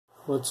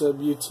What's up,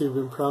 YouTube?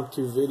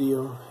 Impromptu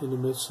video in the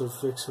midst of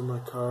fixing my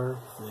car,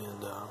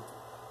 and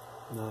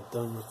not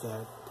done with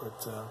that.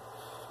 But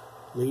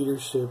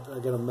leadership, I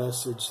got a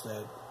message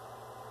that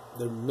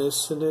they're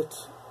missing it,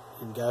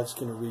 and God's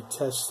going to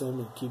retest them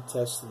and keep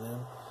testing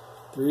them.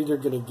 They're either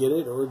going to get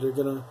it, or they're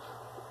going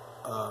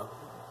to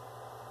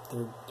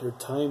their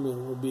time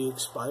will be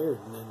expired,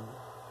 and then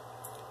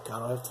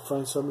God will have to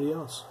find somebody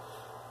else.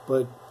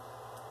 But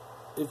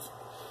if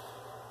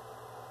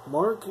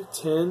Mark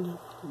 10,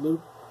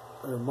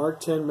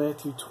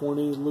 Matthew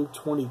 20, Luke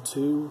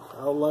 22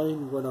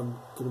 outline what I'm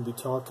going to be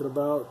talking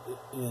about,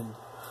 and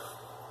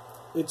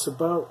it's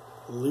about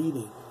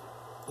leading.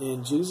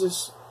 And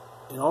Jesus,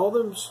 in all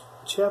those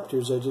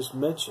chapters I just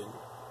mentioned,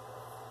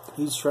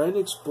 he's trying to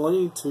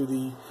explain to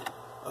the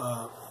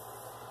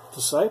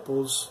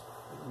disciples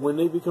when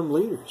they become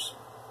leaders.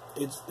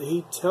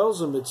 He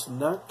tells them it's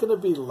not going to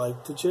be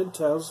like the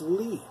Gentiles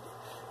lead.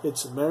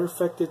 It's a matter of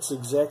fact, it's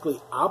exactly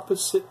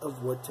opposite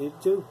of what they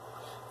do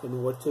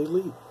and what they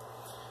lead.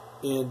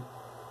 And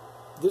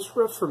this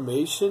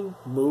Reformation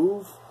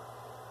move,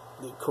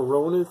 the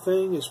Corona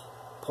thing, is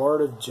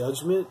part of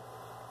judgment,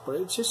 but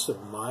it's just a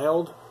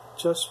mild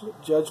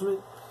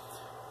judgment.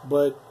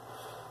 But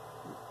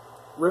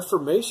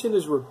Reformation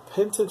is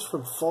repentance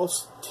from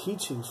false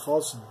teachings,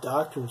 false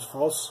doctrines,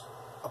 false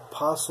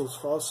apostles,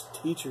 false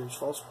teachers,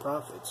 false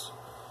prophets.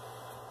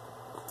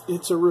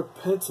 It's a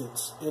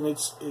repentance, and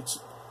it's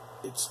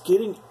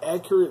getting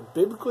accurate,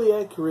 biblically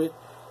accurate,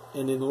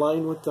 and in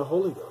line with the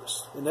Holy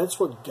Ghost. And that's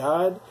what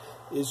God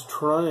is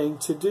trying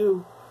to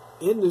do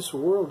in this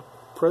world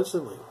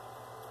presently.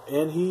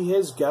 And He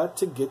has got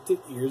to get the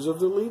ears of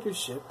the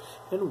leadership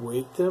and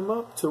wake them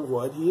up to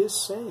what He is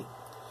saying.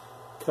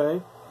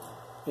 Okay?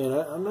 And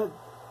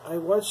I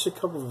watched a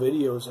couple of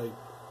videos.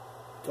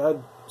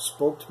 God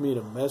spoke to me in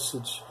a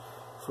message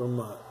from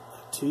a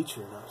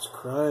teacher, and I was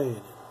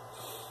crying.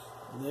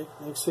 And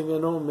next thing I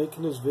know, I'm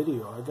making this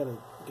video. I got to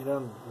get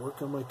out and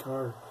work on my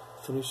car,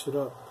 finish it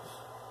up.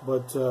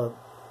 But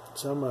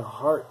it's on my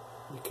heart,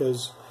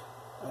 because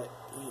I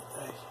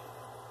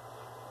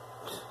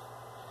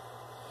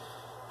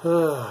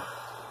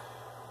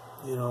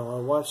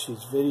watch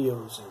these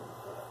videos, and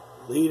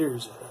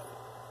leaders that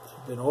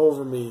have been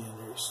over me,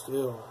 and they're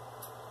still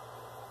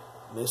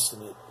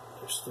missing it.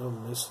 They're still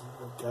missing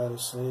what God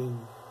is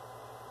saying.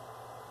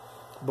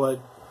 But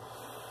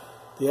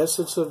the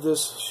essence of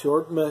this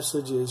short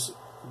message is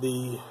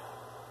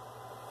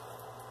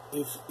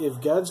if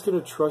God's going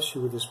to trust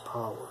you with His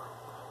power,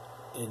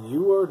 and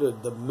you are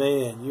the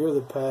man, you're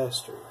the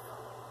pastor,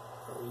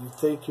 or you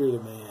think you're the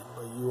man,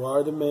 but you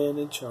are the man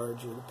in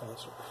charge, you're the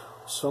pastor.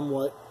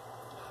 Somewhat,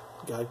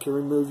 God can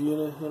remove you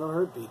in a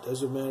heartbeat.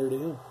 Doesn't matter to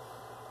Him.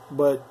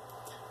 But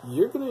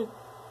you're gonna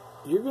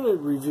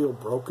reveal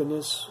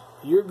brokenness.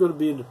 You're going to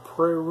be in the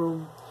prayer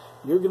room.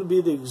 You're going to be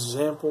the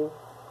example,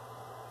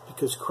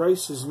 because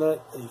Christ is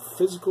not a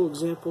physical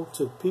example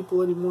to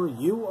people anymore.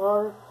 You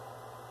are.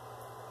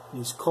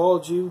 He's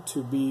called you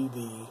to be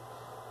the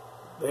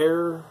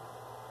bearer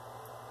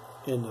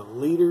and the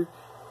leader.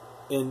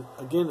 And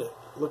again,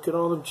 look at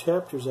all them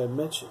chapters I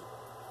mentioned.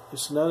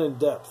 It's not in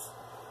depth.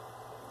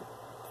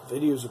 The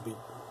videos will be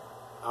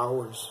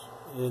hours,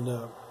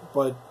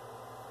 but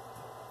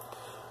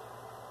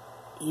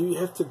you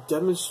have to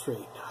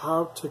demonstrate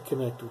how to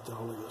connect with the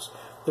Holy Ghost.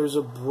 There's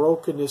a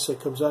brokenness that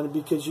comes out,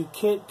 because you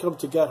can't come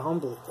to God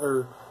humbly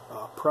or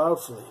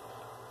proudly.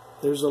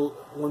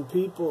 When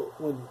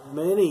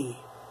many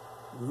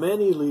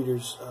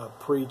leaders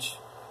preach,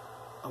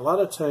 a lot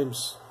of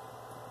times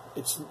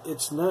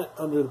it's not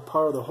under the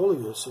power of the Holy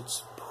Ghost.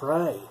 It's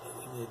pride,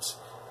 and it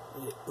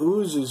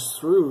oozes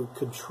through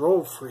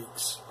control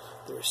freaks.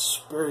 There's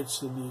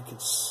spirits in you. You can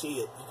see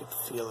it. You can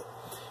feel it.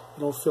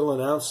 You don't feel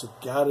an ounce of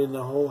God in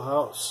the whole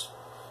house,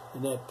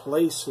 in that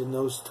place, in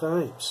those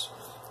times.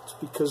 It's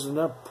because they're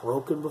not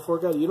broken before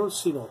God. You don't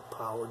see no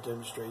power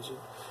demonstration.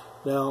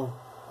 Now,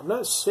 I'm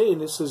not saying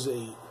this is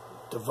a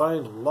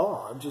divine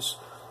law. This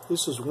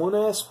is one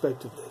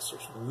aspect of this.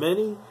 There's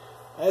many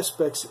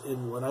aspects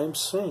in what I'm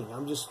saying.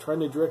 I'm just trying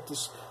to direct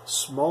this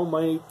small,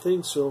 minute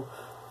thing, so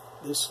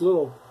this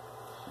little,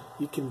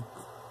 you can,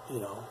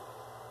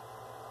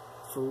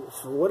 for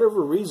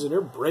whatever reason,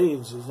 their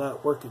brains is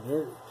not working.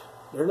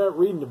 They're not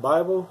reading the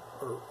Bible,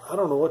 or I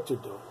don't know what they're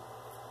doing.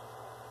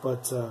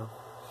 But,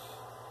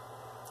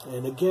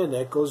 and again,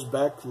 that goes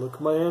back, look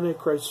at my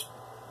Antichrist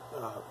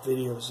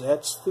videos.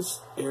 That's this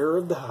error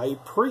of the high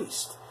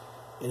priest.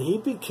 And he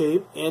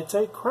became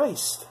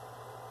Antichrist,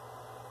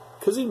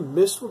 because he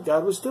missed what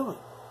God was doing.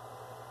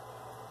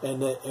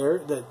 And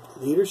that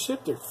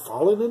leadership, they're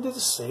falling into the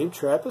same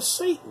trap as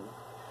Satan.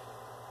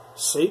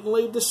 Satan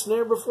laid the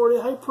snare before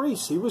the high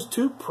priest. He was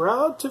too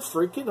proud to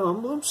freaking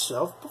humble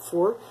himself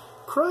before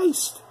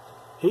Christ.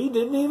 He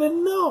didn't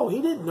even know.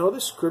 He didn't know the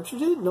scriptures.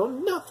 He didn't know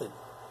nothing.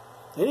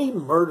 And he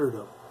murdered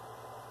him.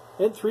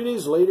 And 3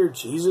 days later,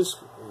 Jesus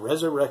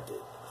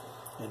resurrected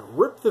and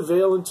ripped the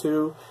veil in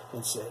two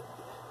and said,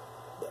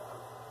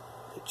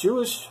 the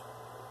Jewish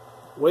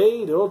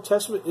way, the Old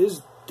Testament,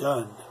 is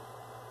done.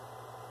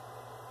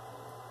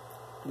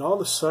 And all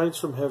the signs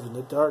from heaven,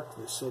 the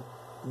darkness at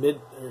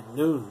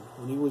noon,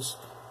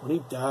 when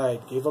he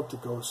died, gave up the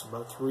ghost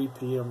about 3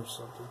 p.m. or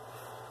something,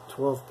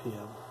 12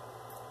 p.m.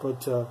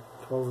 But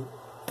 12.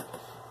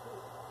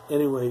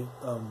 Anyway,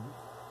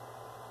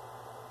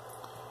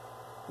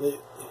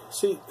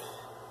 see,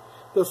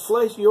 the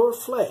flesh, your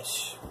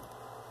flesh,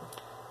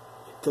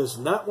 does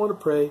not want to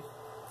pray,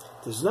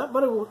 does not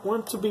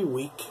want to be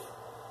weak.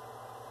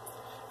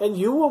 And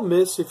you will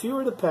miss, if you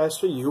are the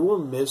pastor, you will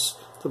miss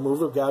the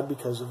move of God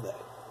because of that.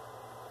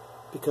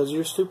 Because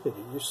you're stupid.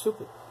 You're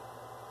stupid.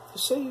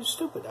 Just say you're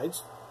stupid.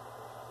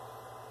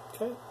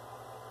 Okay?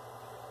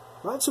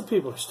 Lots of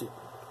people are stupid.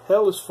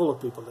 Hell is full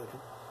of people that are,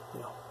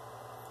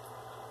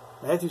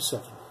 Matthew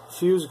 7.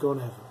 Few is going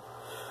to heaven.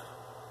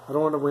 I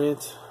don't want to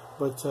rant,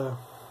 but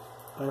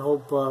I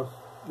hope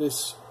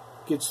this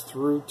gets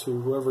through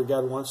to whoever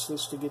God wants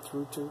this to get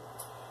through to.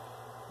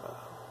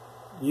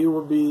 You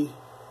will be,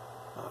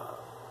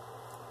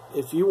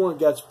 if you want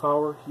God's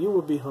power, you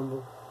will be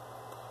humble.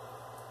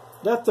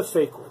 Not the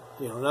fake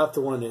one, not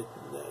the one that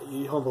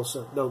you humble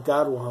some. No,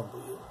 God will humble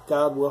you.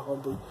 God will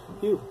humble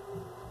you.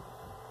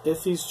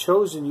 If He's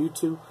chosen you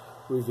to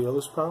reveal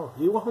His power,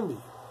 He will humble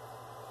you.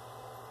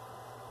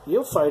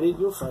 You'll fight it.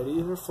 You'll fight it.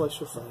 Your flesh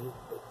will fight it.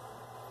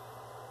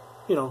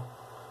 But,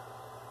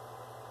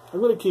 I'm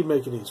going to keep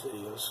making these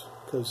videos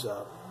because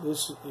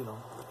this,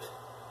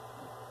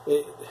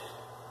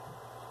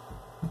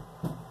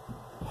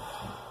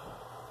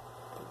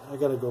 I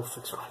got to go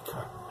fix my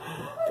car.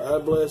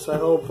 God bless. I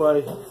hope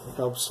I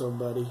help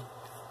somebody.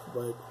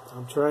 But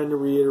I'm trying to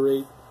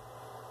reiterate,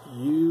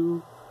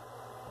 you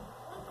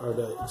are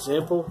the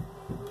example,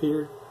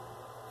 Peter.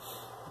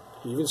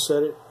 He even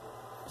said it.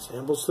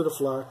 Examples to the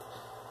flock.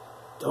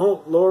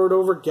 Don't lord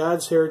over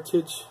God's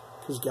heritage,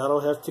 because God will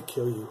have to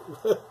kill you.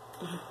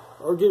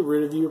 Or get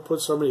rid of you and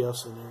put somebody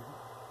else in there.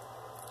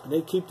 And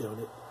they keep doing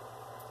it.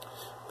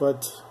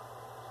 But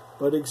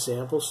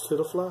examples to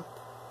the flock.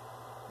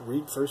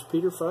 Read 1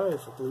 Peter 5.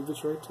 I believe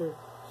it's right there.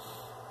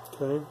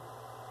 Okay?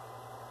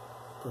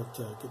 But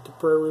get the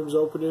prayer rooms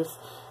open if,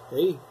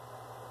 hey,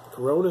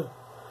 Corona,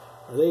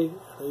 are they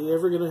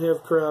ever going to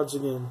have crowds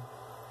again?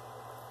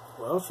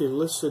 Well, if you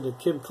listen to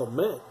Kim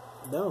Clement,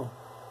 no.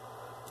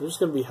 There's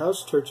going to be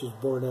house churches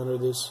born out of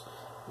this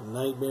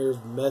nightmare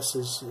of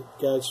messes.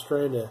 God's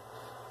trying to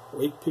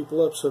wake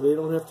people up so they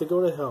don't have to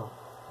go to hell.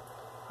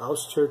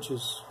 House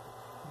churches,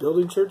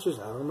 building churches,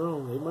 I don't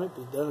know. They might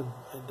be done.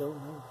 I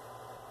don't know.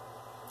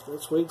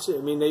 Let's wait and see.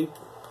 I mean,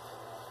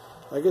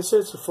 like I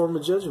said, it's a form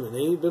of judgment. They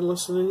ain't been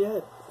listening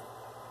yet.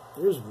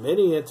 There's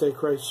many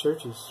Antichrist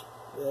churches.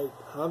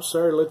 I'm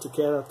sorry to let the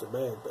cat out the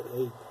bag, but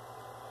hey,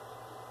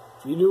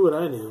 if you knew what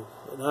I knew,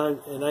 and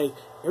I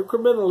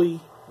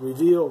incrementally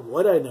reveal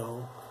what I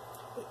know,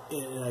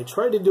 and I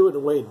try to do it in a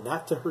way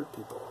not to hurt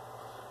people.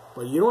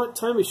 But you know what?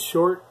 Time is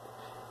short,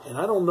 and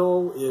I don't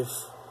know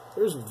if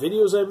there's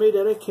videos I made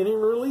that I can't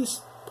even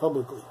release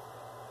publicly.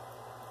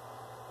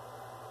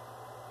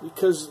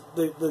 Because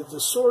the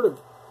sword of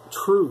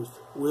truth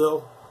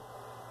will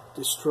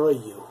destroy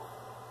you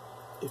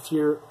if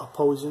you're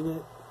opposing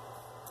it.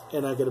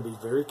 And I got to be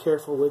very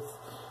careful with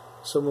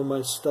some of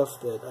my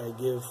stuff that I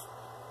give.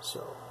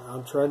 So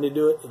I'm trying to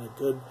do it in a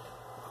good,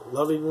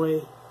 loving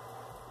way,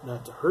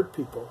 not to hurt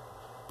people,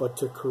 but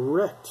to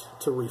correct,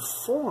 to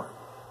reform.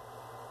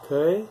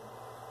 Okay?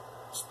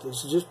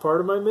 This is just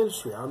part of my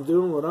ministry. I'm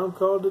doing what I'm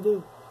called to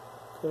do.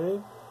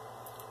 Okay?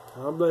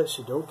 God bless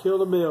you. Don't kill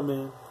the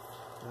mailman.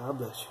 God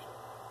bless you.